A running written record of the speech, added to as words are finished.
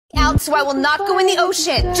out, so I will not go in the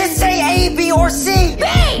ocean. Just say A, B, or C.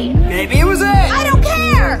 B! Maybe it was A. I don't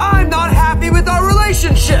care! I'm not happy with our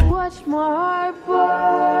relationship. Watch my heart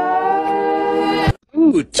burn.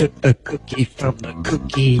 Who took the cookie from the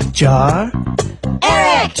cookie jar?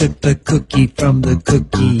 Eric! Took the cookie from the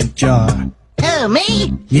cookie jar. Who,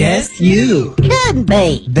 me? Yes, you. Could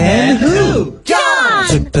be. Then who? John!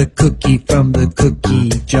 Took the cookie from the cookie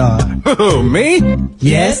jar. Who, me?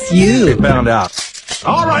 Yes, you. Found out.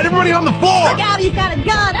 All right, everybody on the floor! Look out, he's got a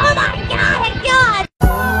gun! Oh my god, a gun!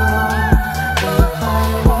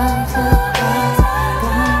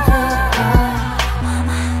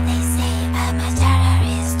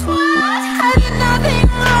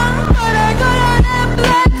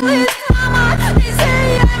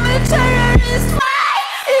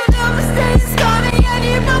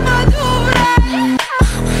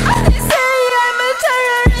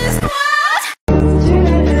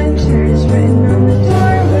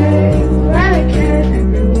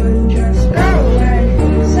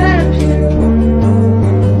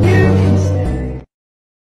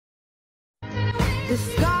 The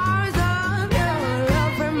scars of your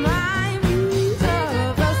love remind me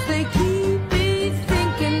of us. They keep me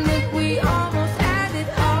thinking if we almost had it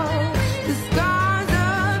all. The scars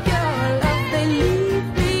of your love, they leave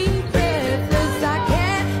me breathless. I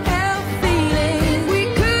can't help feeling we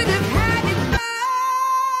could have had it all.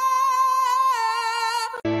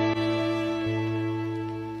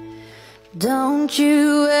 Don't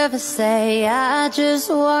you ever say I just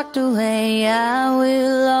walked away. I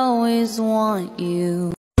will always want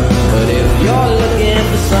you. But if you're looking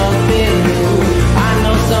for something new, I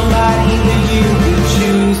know somebody that you could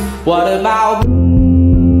choose. What about me?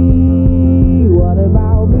 What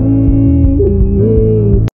about me?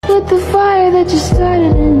 With the fire that you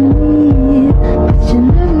started in me, but you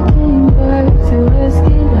never came back to ask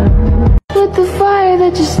it out. With the fire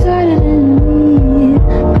that you started in me,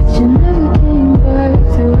 but you never came back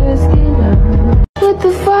to ask it out. With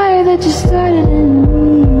the fire that you started in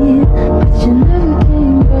me, but you never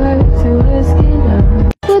came back to ask it out.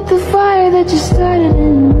 With the fire that you started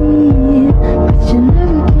in me, but you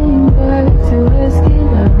never came back to ask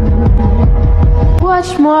it out.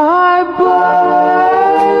 Watch my heart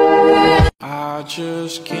burn. I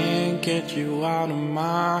just can't get you out of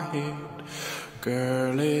my head.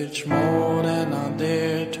 Girl, it's more than I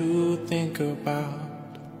dare to think about.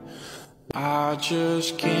 I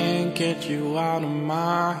just can't get you out of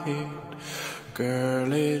my head.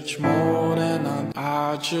 Girl, it's more than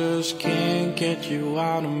I just can't get you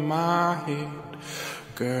out of my head.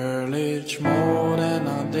 Girl, it's more than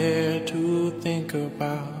I dare to think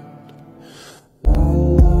about.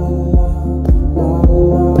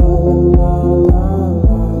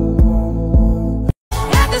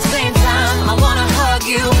 At the same time, I wanna hug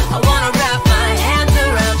you. I wanna wrap my hands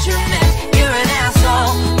around your neck. You're an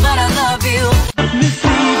asshole, but I love you.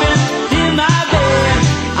 Sleeping in my bed,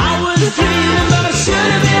 I was dreaming, but I should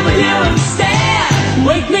have been with you instead.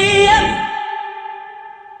 Wake me up.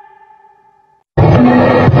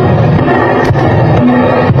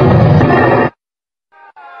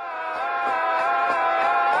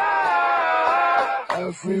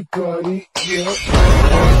 Everybody, yeah.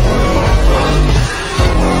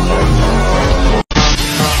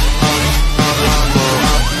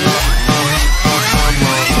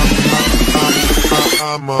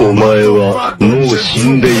 お前はもう死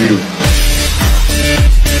んでいる。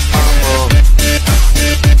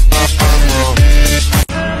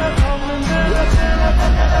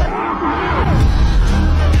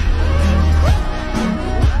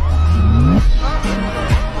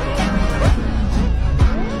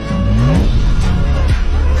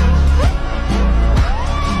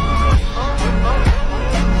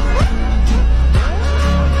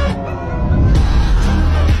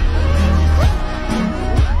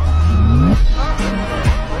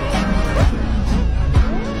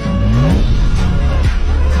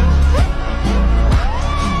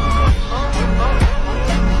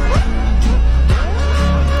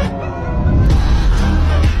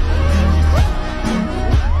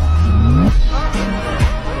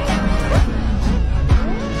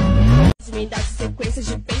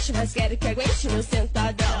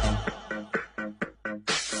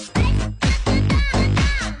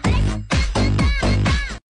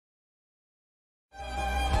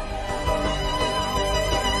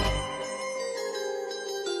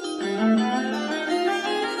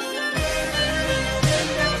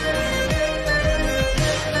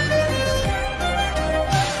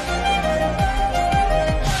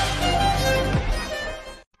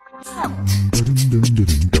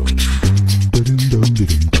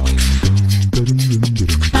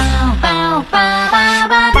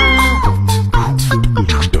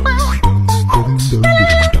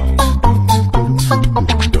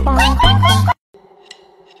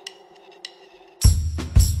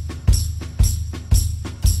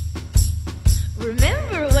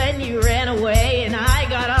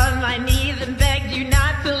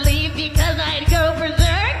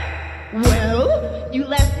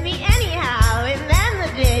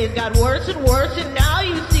and worse, and now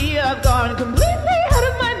you see I've gone completely out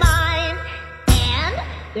of my mind. And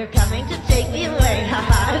they're coming to take me away.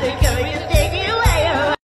 Haha, they're coming to take me away.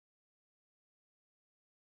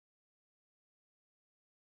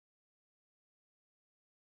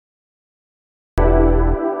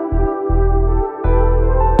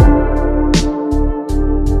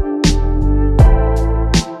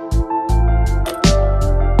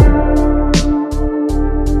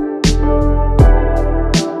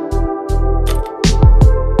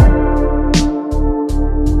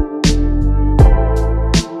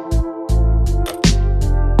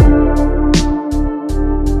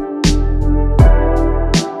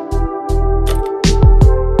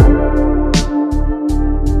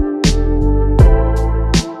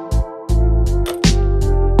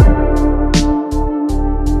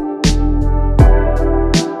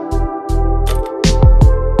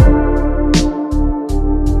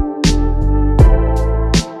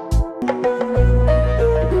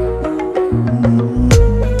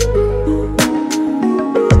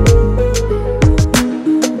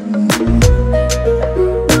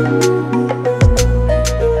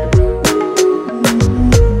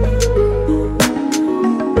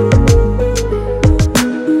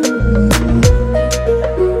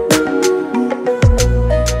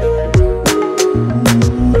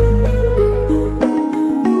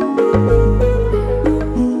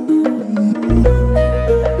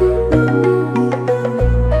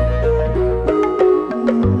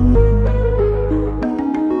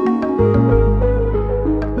 Thank you.